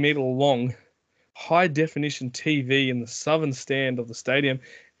 120 meter long high definition TV in the southern stand of the stadium.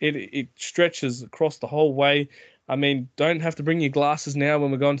 It stretches across the whole way. I mean, don't have to bring your glasses now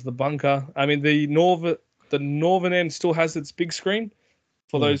when we're going to the bunker. I mean, the northern end still has its big screen,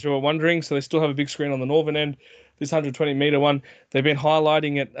 for those who are wondering. So they still have a big screen on the northern end. This 120 meter one, they've been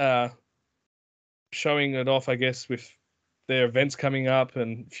highlighting it, showing it off, I guess, with their events coming up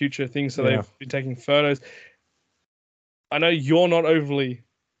and future things. So they've been taking photos. I know you're not overly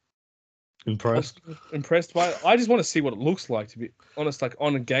impressed by it. I just want to see what it looks like, to be honest, like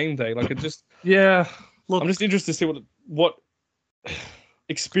on a game day. Like, it just look, I'm just interested to see what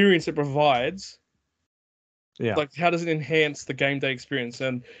experience it provides Yeah. Like, how does it enhance the game day experience?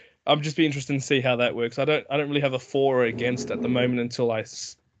 And I'm just be interested to see how that works. I don't really have a for or against at the moment until I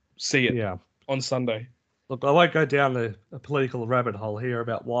see it Yeah. on Sunday. Look, I won't go down a political rabbit hole here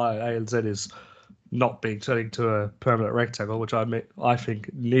about why ANZ is not being turned into a permanent rectangle, which I think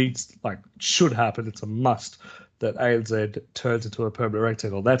should happen. It's a must that ANZ turns into a permanent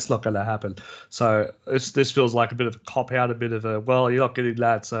rectangle. That's not going to happen. So this feels like a bit of a cop out, a bit of a, well, you're not getting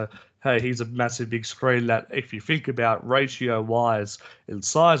that. So, hey, here's a massive big screen that, if you think about ratio wise and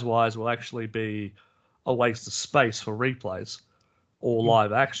size wise, will actually be a waste of space for replays or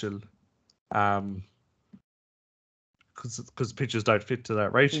live action. Because pitches don't fit to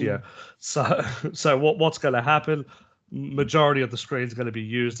that ratio. So what's going to happen? Majority of the screen is going to be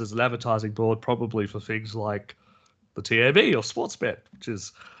used as an advertising board, probably for things like the TAB or Sportsbet, which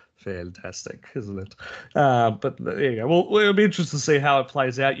is fantastic, isn't it? But there you go. We'll be interested to see how it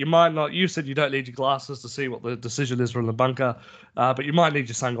plays out. You might not. You said you don't need your glasses to see what the decision is from the bunker, but you might need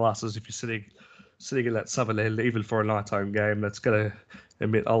your sunglasses if you're sitting in that southern end, even for a nighttime game. That's going to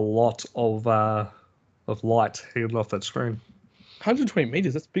emit a lot of light hitting off that screen. 120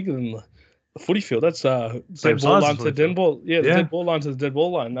 meters. That's bigger than the footy field. That's Same dead ball size line as to footy dead field. ball. Yeah, the Yeah. dead ball line to the dead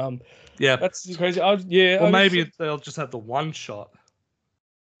ball line. Yeah, that's crazy. Or maybe they'll just have the one shot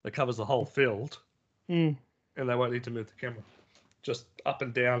that covers the whole field, and they won't need to move the camera just up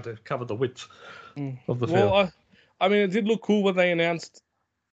and down to cover the width of the field. Well, I mean, it did look cool when they announced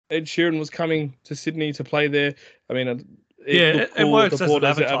Ed Sheeran was coming to Sydney to play there. I mean, it works as an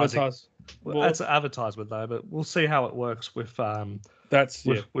advertising. Well, that's an advertisement though, but we'll see how it works with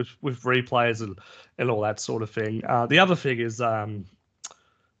with replays and all that sort of thing. The other thing is,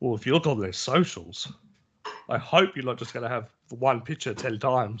 well, if you look on their socials, I hope you're not just going to have one picture 10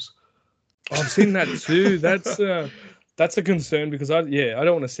 times. I've seen that too. That's a concern because I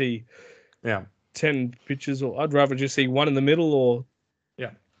don't want to see 10 pictures, or I'd rather just see one in the middle or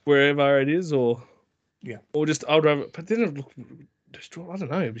wherever it is, or just I'd rather. But then it look. I don't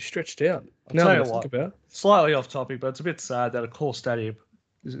know. It'd be stretched out. I'll tell you what, slightly off topic, but it's a bit sad that Accor Stadium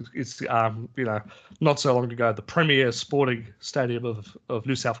is not so long ago the premier sporting stadium of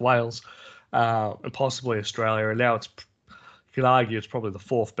New South Wales and possibly Australia, and now you can argue it's probably the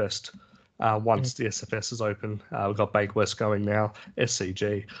fourth best once the SFS is open. We've got Bankwest going now,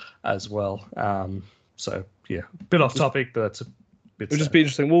 SCG as well. So yeah, a bit off topic, but it's a bit. It'll just be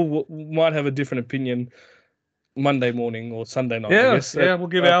interesting. We might have a different opinion Monday morning or Sunday night. Yeah, I guess. We'll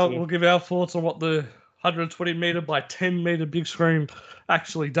give our thoughts on what the 120 meter by 10 meter big screen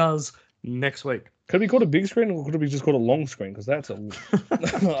actually does next week. Could it be called a big screen, or could it be just called a long screen? Because that's I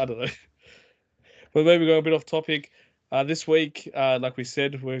don't know. But maybe go a bit off topic. This week, like we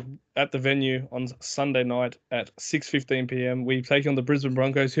said, we're at the venue on Sunday night at 6:15 p.m. We take on the Brisbane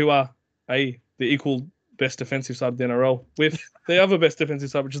Broncos, who are the equal best defensive side of the NRL with the other best defensive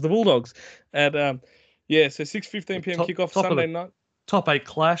side, which is the Bulldogs. And so 6:15 p.m. kickoff Sunday night. Top 8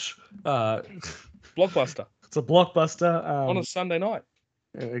 clash. Blockbuster. It's a blockbuster. On a Sunday night.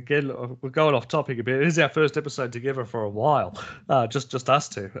 Again, we're going off topic a bit. It is our first episode together for a while. Just us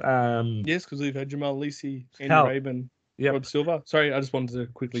two. Yes, because we've had Jamal Lisi, Andrew Raben, Rob Silver. Sorry, I just wanted to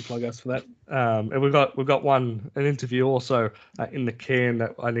quickly plug us for that. And we've got an interview also in the can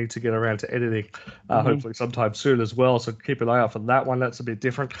that I need to get around to editing, hopefully sometime soon as well. So keep an eye out for that one. That's a bit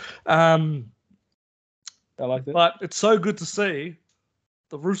different. I like that. But it's so good to see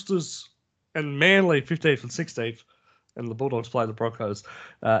the Roosters and Manly 15th and 16th, and the Bulldogs play the Broncos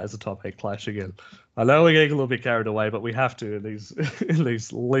as a top 8 clash again. I know we're getting a little bit carried away, but we have to in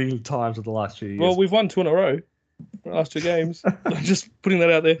these lean times of the last few years. Well, we've won 2 in a row. Last 2 games. Just putting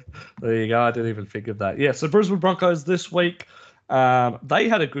that out there. There you go. I didn't even think of that. Yeah, so Brisbane Broncos this week, they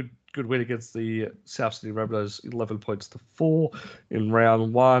had a good win against the South Sydney Rabbitohs, 11 points to 4 in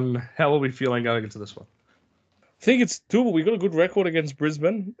round 1. How are we feeling going into this one? I think it's doable. We got a good record against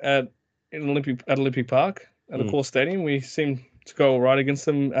Brisbane at Olympic Park at the Accor Stadium. We seem to go all right against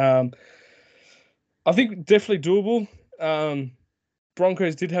them. I think definitely doable.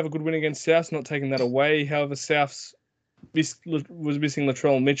 Broncos did have a good win against South, not taking that away. However, Souths was missing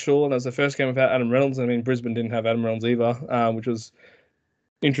Latrell Mitchell, and that was the first game without Adam Reynolds. I mean, Brisbane didn't have Adam Reynolds either, which was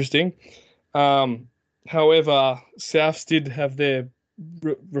interesting. However, Souths did have their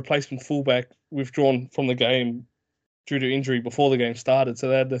replacement fullback withdrawn from the game due to injury before the game started, so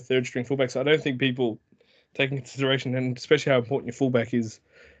they had the third string fullback. So I don't think people take into consideration, and especially how important your fullback is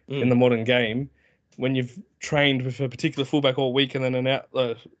in the modern game, when you've trained with a particular fullback all week and then it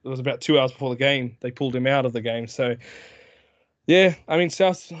was about 2 hours before the game, they pulled him out of the game. So, yeah, I mean,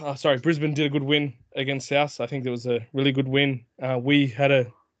 Brisbane did a good win against South. I think it was a really good win. We had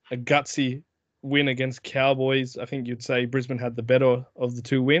a gutsy win against Cowboys, I think you'd say Brisbane had the better of the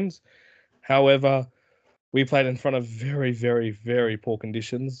two wins. However, we played in front of very, very, very poor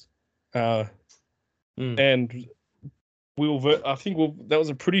conditions. And I think that was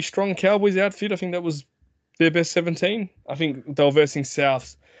a pretty strong Cowboys outfit. I think that was their best 17. I think they were versing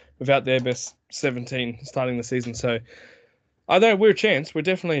Souths without their best 17 starting the season. So I know we're a chance. We're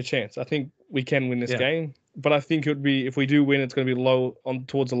definitely a chance. I think we can win this game. But I think it would be, if we do win, it's going to be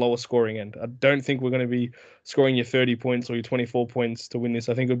towards the lower scoring end. I don't think we're going to be scoring your 30 points or your 24 points to win this.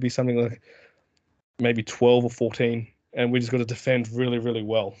 I think it would be something like maybe 12 or 14, and we just got to defend really, really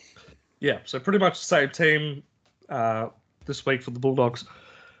well. Yeah, so pretty much the same team this week for the Bulldogs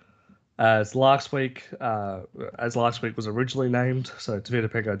as last week. As last week was originally named, so Tevita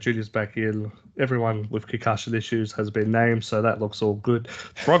Pangai Jr.'s back in. Everyone with concussion issues has been named, so that looks all good.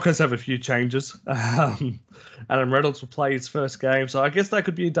 Broncos have a few changes. Adam Reynolds will play his first game, so I guess that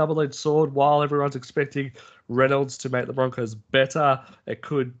could be a double-edged sword. While everyone's expecting Reynolds to make the Broncos better, it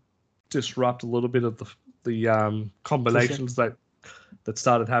could disrupt a little bit of the combinations that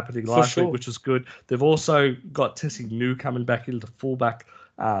started happening last week, which is good. They've also got Tessie New coming back into fullback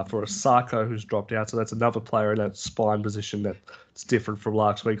for Asako, who's dropped out. So that's another player in that spine position that's different from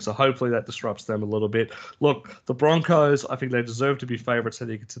last week. So hopefully that disrupts them a little bit. Look, the Broncos, I think they deserve to be favourites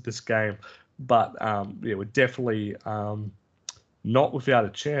heading into this game. But, we're definitely not without a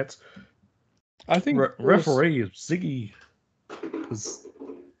chance. I think referee is Ziggy Pizzalo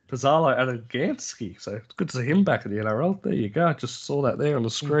Adagansky. So it's good to see him back in the NRL. There you go. I just saw that there on the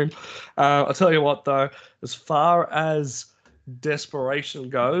screen. I'll tell you what, though, as far as desperation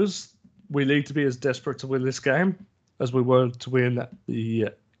goes, we need to be as desperate to win this game as we were to win the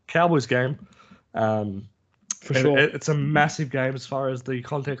Cowboys game. For sure. It's a massive game as far as the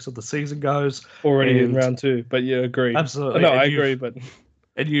context of the season goes. Already in round 2, but yeah, agree. Absolutely. No, I agree, but...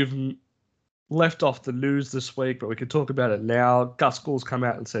 And you've left off the news this week, but we can talk about it now. Gus Gould's come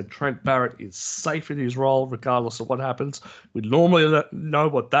out and said Trent Barrett is safe in his role regardless of what happens. We normally know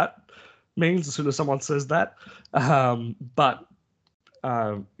what that means as soon as someone says that. But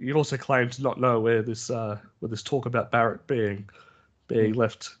you also claim to not know where this talk about Barrett being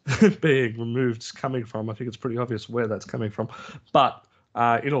left, being removed is coming from. I think it's pretty obvious where that's coming from. But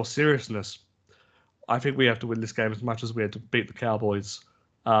in all seriousness, I think we have to win this game as much as we had to beat the Cowboys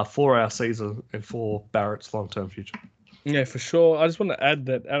for our season and for Barrett's long-term future. Yeah, for sure. I just want to add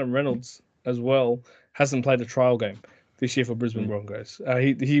that Adam Reynolds as well hasn't played a trial game this year for Brisbane Broncos.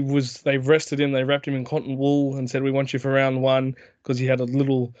 They've rested him, they wrapped him in cotton wool and said, we want you for round 1 because he had a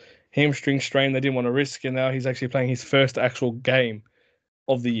little hamstring strain they didn't want to risk, and now he's actually playing his first actual game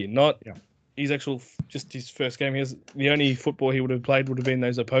of the year. Just his first game. The only football he would have played would have been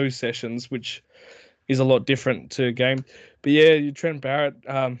those opposed sessions, which is a lot different to a game. But yeah, Trent Barrett,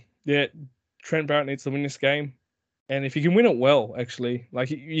 Trent Barrett needs to win this game. And if you can win it well, actually, like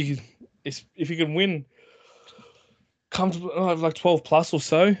if you can win comfortably, like 12 plus or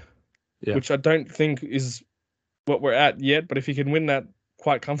so, which I don't think is what we're at yet. But if he can win that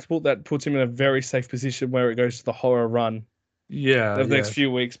quite comfortable, that puts him in a very safe position where it goes to the horror run. The next few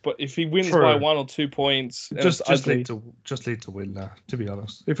weeks. But if he wins by 1 or 2 points, just need to win now, to be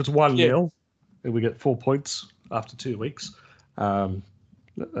honest. If it's 1-0 and we get 4 points after 2 weeks,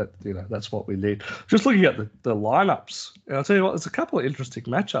 that's what we need. Just looking at the lineups, and I'll tell you what, there's a couple of interesting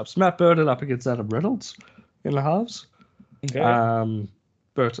matchups. Matt Burton up against Adam Reynolds in the halves. Okay.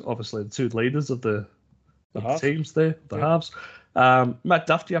 Burton, obviously, the two leaders of the teams there, the halves. Matt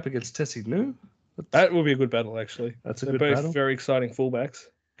Duffy up against Tessie New. That will be a good battle, actually. They're good battle. Both very exciting fullbacks.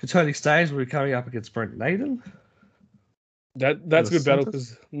 Tony Staines will be coming up against Brent Naden. That's a good battle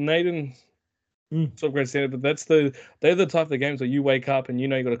because Naden, it's not great standard, but they're the type of games where you wake up and you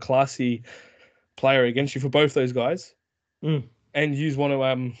know you got a classy player against you for both those guys, and you just want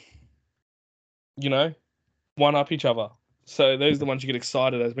to one up each other. So those are the ones you get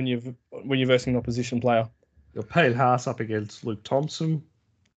excited as when you're versing an opposition player. You're Payne Haas up against Luke Thompson.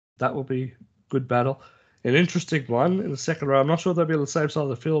 That will be good battle. An interesting one in the second row. I'm not sure they'll be on the same side of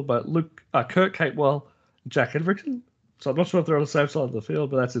the field, but Kurt Capewell, Jack Edgerton. So I'm not sure if they're on the same side of the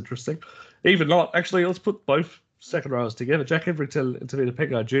field, but that's interesting. Even not. Actually, let's put both second rows together. Jack Edgerton and Tevita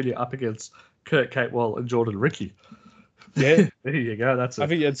Pangai Jr. up against Kurt Capewell and Jordan Ricky. Yeah. There you go. I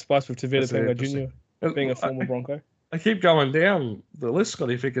think you had spice with Tevita Pangai Jr. being a former Bronco. I keep going down the list,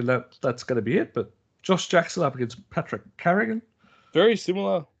 Scotty, thinking that's going to be it, but Josh Jackson up against Patrick Carrigan. Very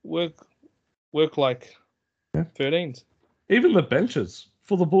similar work like 13s. Even the benches.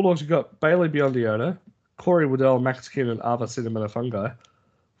 For the Bulldogs, you've got Bailey Biondiona, Corey Waddell, Max Kin, and Ava Sinamanafungai.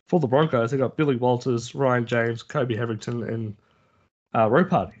 For the Broncos, they've got Billy Walters, Ryan James, Kobe Hetherington, and Roe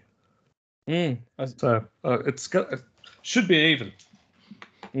Party. So it should be even.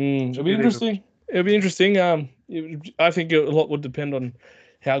 It'll be interesting. It'll be interesting. I think a lot would depend on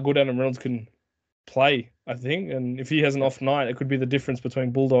how good Adam Reynolds can play. I think, and if he has an off night, it could be the difference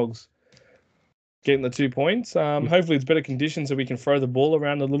between Bulldogs getting the 2 points. Hopefully, it's better conditions so we can throw the ball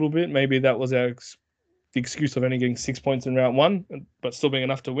around a little bit. Maybe that was the excuse of only getting 6 points in round one, but still being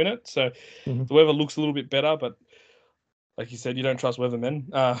enough to win it. So the weather looks a little bit better, but like you said, you don't trust weathermen.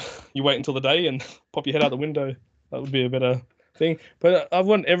 You wait until the day and pop your head out the window. That would be a better thing. But I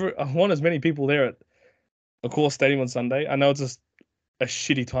want as many people there at Accor Stadium on Sunday. I know it's just a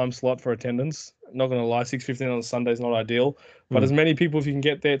shitty time slot for attendance. Not going to lie, 6:15 on a Sunday is not ideal. But as many people if you can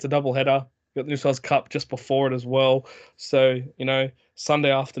get there, it's a double header. You've got the New South Wales Cup just before it as well. So,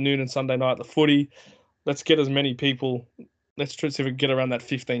 Sunday afternoon and Sunday night, the footy. Let's get as many people. Let's try to see if we can get around that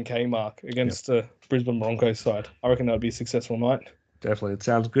 15K mark against the Brisbane Broncos side. I reckon that would be a successful night. Definitely. It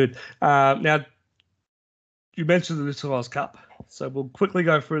sounds good. Now, you mentioned the New South Wales Cup. So we'll quickly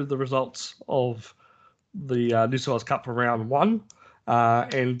go through the results of the New South Wales Cup for round one.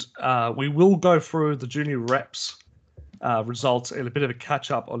 And we will go through the junior reps results and a bit of a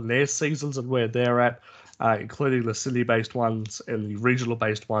catch-up on their seasons and where they're at, including the Sydney-based ones and the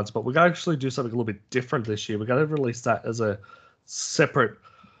regional-based ones. But we're going to actually do something a little bit different this year. We're going to release that as a separate,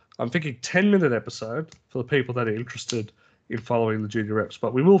 I'm thinking 10-minute episode for the people that are interested in following the junior reps.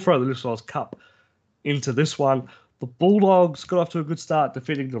 But we will throw the New South Wales Cup into this one. The Bulldogs got off to a good start,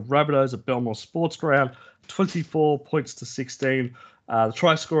 defeating the Rabbitohs at Belmore Sports Ground, 24 points to 16. The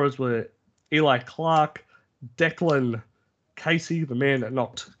try scorers were Eli Clark, Declan Casey, the man that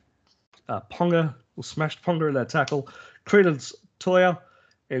knocked Ponga, or smashed Ponga in that tackle, Credence Toya,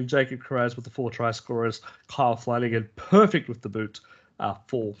 and Jacob Carraz with the 4 try scorers. Kyle Flanagan, perfect with the boot,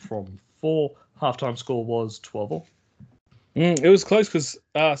 4 from 4. Halftime score was 12-all. It was close because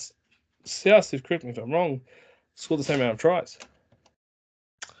South, correct me if I'm wrong, scored the same amount of tries.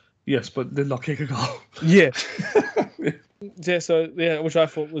 Yes, but did not kick a goal. Yeah. Which I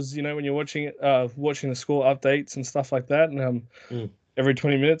thought was, when you're watching it, watching the score updates and stuff like that, and every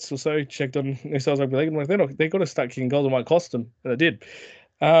 20 minutes or so, checked on New South Wales Rugby League, and I'm like, they got to start kicking goals. It might cost them, and it did.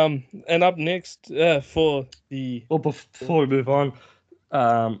 And up next for the... Well, before we move on,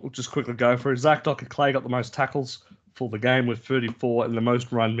 we'll just quickly go through. Zach Docker-Clay got the most tackles for the game with 34, and the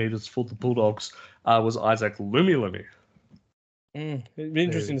most run meters for the Bulldogs was Isaac Lumi. It'd be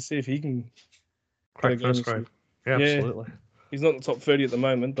interesting to see if he can crack first grade. Yeah, absolutely. He's not in the top 30 at the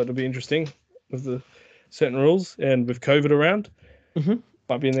moment, but it'll be interesting with the certain rules and with COVID around.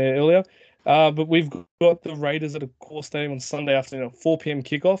 Might be in there earlier. But we've got the Raiders at Accor Stadium on Sunday afternoon at 4 p.m.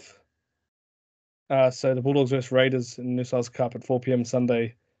 kickoff. So the Bulldogs versus Raiders in New South Wales Cup at 4 p.m.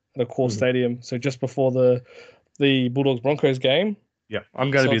 Sunday at Accor Stadium. So just before the Bulldogs Broncos game. Yeah, I'm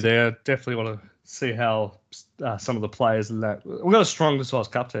going to be there. Definitely want to see how some of the players in that. We've got a strong New South Wales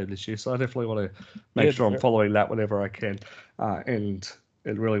Cup team this year, so I definitely want to make sure I'm following that whenever I can, and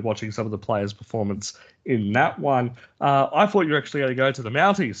really watching some of the players' performance in that one. I thought you were actually going to go to the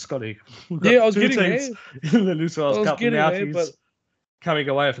Mounties, Scotty. I was getting there. In the New South Wales Cup. The Mounties coming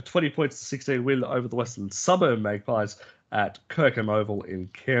away for 20 points to 16 win over the Western Suburb Magpies at Kirkham Oval in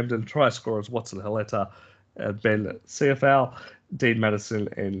Camden. Try scorers Watson Haleta, Ben CFL, Dean Madison,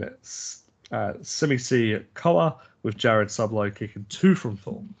 and Simisi Koa, with Jared Sublow kicking 2 from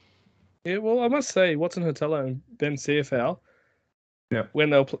 4. Yeah, well, I must say, Watson Hotelo and Ben CFL, when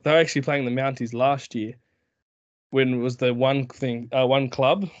they were actually playing the Mounties last year, when it was the one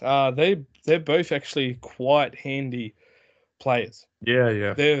club, they're both actually quite handy players.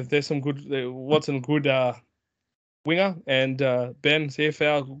 Yeah. They're some good. Watson good winger, and Ben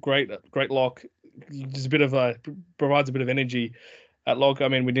CFL great lock. Just provides a bit of energy at lock. I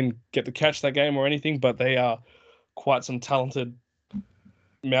mean, we didn't get to catch that game or anything, but they are quite some talented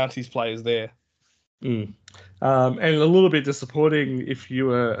Mounties players there. And a little bit disappointing if you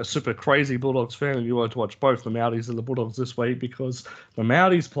were a super crazy Bulldogs fan and you wanted to watch both the Mounties and the Bulldogs this week, because the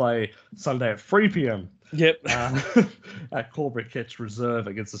Mounties play Sunday at 3 p.m. Yep. At Corbett Ketch Reserve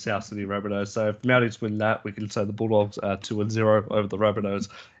against the South Sydney Rabbitohs. So if the Mounties win that, we can say the Bulldogs are 2-0 over the Rabbitohs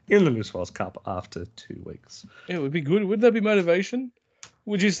in the New South Wales Cup after 2 weeks. Yeah, it would be good. Would that be motivation?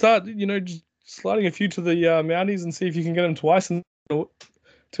 Would you start, just sliding a few to the Mounties and see if you can get them twice in 2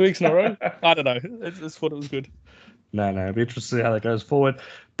 weeks in a row? I don't know. I just thought it was good. No, it'd be interesting to see how that goes forward.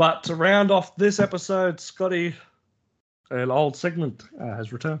 But to round off this episode, Scotty, an old segment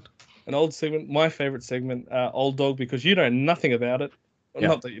has returned. An old segment, my favourite segment, Old Dog, because you know nothing about it. Well,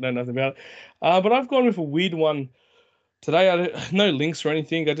 not that you know nothing about it. But I've gone with a weird one today. No links or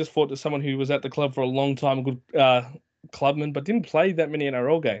anything. I just thought to someone who was at the club for a long time, a good clubman, but didn't play that many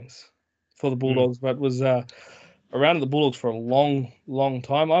NRL games. for the Bulldogs, but was around at the Bulldogs for a long, long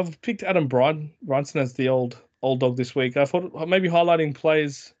time. I've picked Adam Bryanson as the old dog this week. I thought maybe highlighting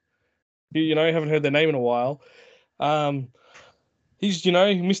players who, haven't heard their name in a while. He's,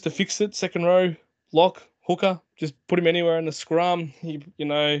 Mr. Fix-It, second row, lock, hooker. Just put him anywhere in the scrum. He,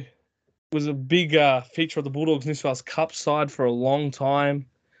 was a big feature of the Bulldogs New South Wales Cup side for a long time.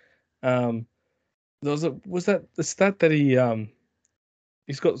 Was that the stat that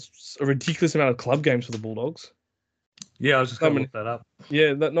he's got a ridiculous amount of club games for the Bulldogs? Yeah, I was just going to look that up.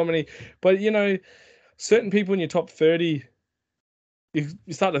 Yeah, not many. But, certain people in your top 30, you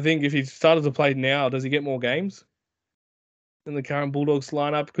start to think if he started to play now, does he get more games in the current Bulldogs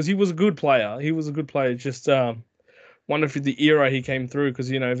lineup? Because he was a good player. Just wonder if the era he came through, because,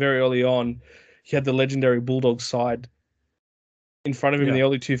 very early on, he had the legendary Bulldogs side in front of him in the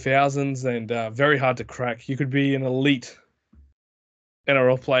early 2000s, and very hard to crack. You could be an elite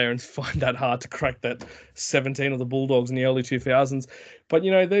NRL player and find that hard to crack that 17 of the Bulldogs in the early 2000s. But,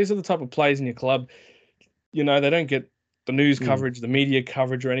 these are the type of players in your club. They don't get the news coverage, the media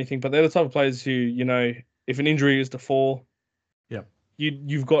coverage or anything, but they're the type of players who, if an injury is to fall,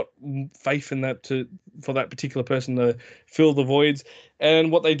 you've got faith in that for that particular person to fill the voids.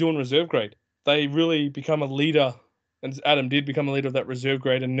 And what they do in reserve grade, they really become a leader. And Adam did become a leader of that reserve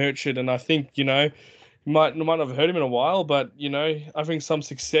grade and nurtured. And I think, you might not have heard him in a while, but, I think some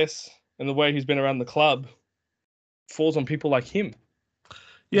success in the way he's been around the club falls on people like him.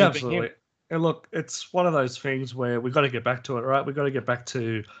 Yeah, absolutely. And look, it's one of those things where we've got to get back to it, right? We've got to get back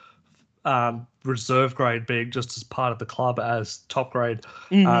to reserve grade being just as part of the club as top grade.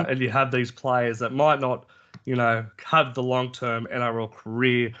 And you have these players that might not, have the long-term NRL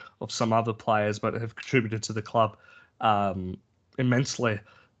career of some other players, but have contributed to the club immensely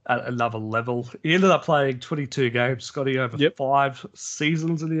at another level. He ended up playing 22 games, Scotty, over 5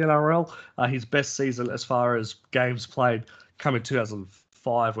 seasons in the NRL. His best season as far as games played come in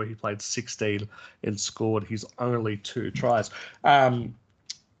 2005, where he played 16 and scored his only 2 tries.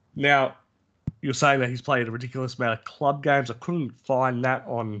 Now, you're saying that he's played a ridiculous amount of club games. I couldn't find that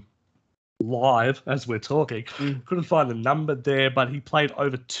on live as we're talking. Couldn't find the number there, but he played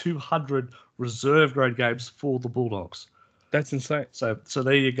over 200 reserve grade games for the Bulldogs. That's insane. So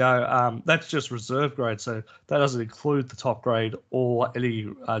there you go. That's just reserve grade. So that doesn't include the top grade or any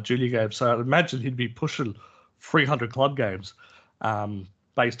junior games. So I'd imagine he'd be pushing 300 club games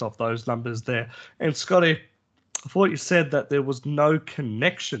based off those numbers there. And Scotty, I thought you said that there was no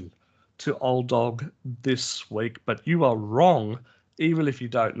connection to Old Dog this week, but you are wrong, even if you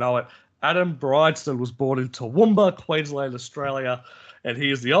don't know it. Adam Bryanston was born in Toowoomba, Queensland, Australia, and he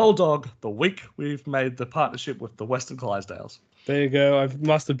is the Old Dog the week we've made the partnership with the Western Clydesdales. There you go. I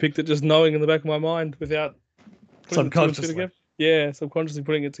must have picked it just knowing in the back of my mind without subconsciously. Together. Yeah, subconsciously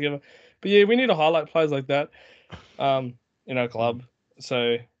putting it together. But yeah, we need to highlight players like that in our club.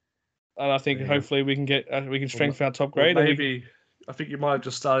 So, and I think hopefully we can strengthen our top grade. Maybe I think you might have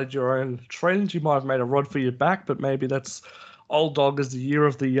just started your own trend. You might have made a rod for your back, but maybe that's Old Dog is the year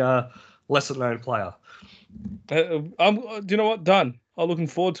of the lesser known player. Do you know what? Done. I'm looking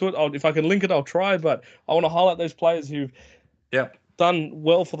forward to it. If I can link it, I'll try. But I want to highlight those players who've done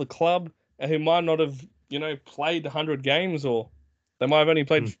well for the club and who might not have, played 100 games, or they might have only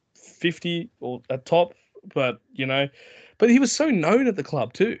played 50 or at top. But but he was so known at the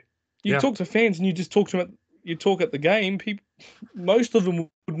club too. You talk to fans and you just talk to him. You talk at the game. Most of them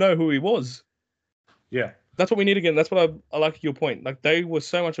would know who he was. Yeah. That's what we need again. That's what I like your point. Like, they were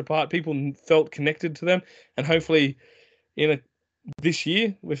so much apart. People felt connected to them. And hopefully this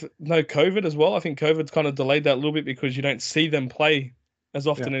year with no COVID as well, I think COVID's kind of delayed that a little bit because you don't see them play as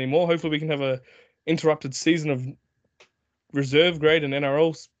often anymore. Hopefully we can have a interrupted season of reserve grade and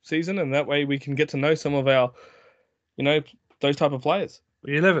NRL season. And that way we can get to know some of our, those type of players.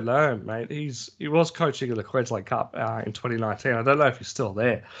 Well, you never know, mate. He was coaching in the Queensland Cup in 2019. I don't know if he's still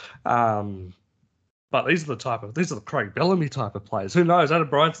there. But these are the Craig Bellamy type of players. Who knows? Adam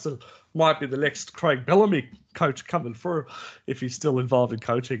Bryanston might be the next Craig Bellamy coach coming through if he's still involved in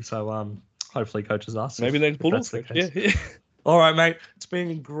coaching. So hopefully he coaches us. Maybe next Bulldogs. Yeah. All right, mate. It's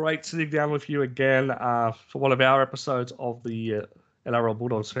been great sitting down with you again for one of our episodes of the NRL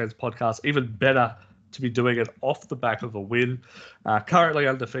Bulldogs Fans Podcast. Even better to be doing it off the back of a win. Currently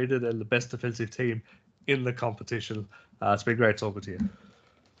undefeated and the best defensive team in the competition. It's been great talking to you.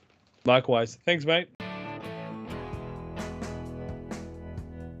 Likewise. Thanks, mate.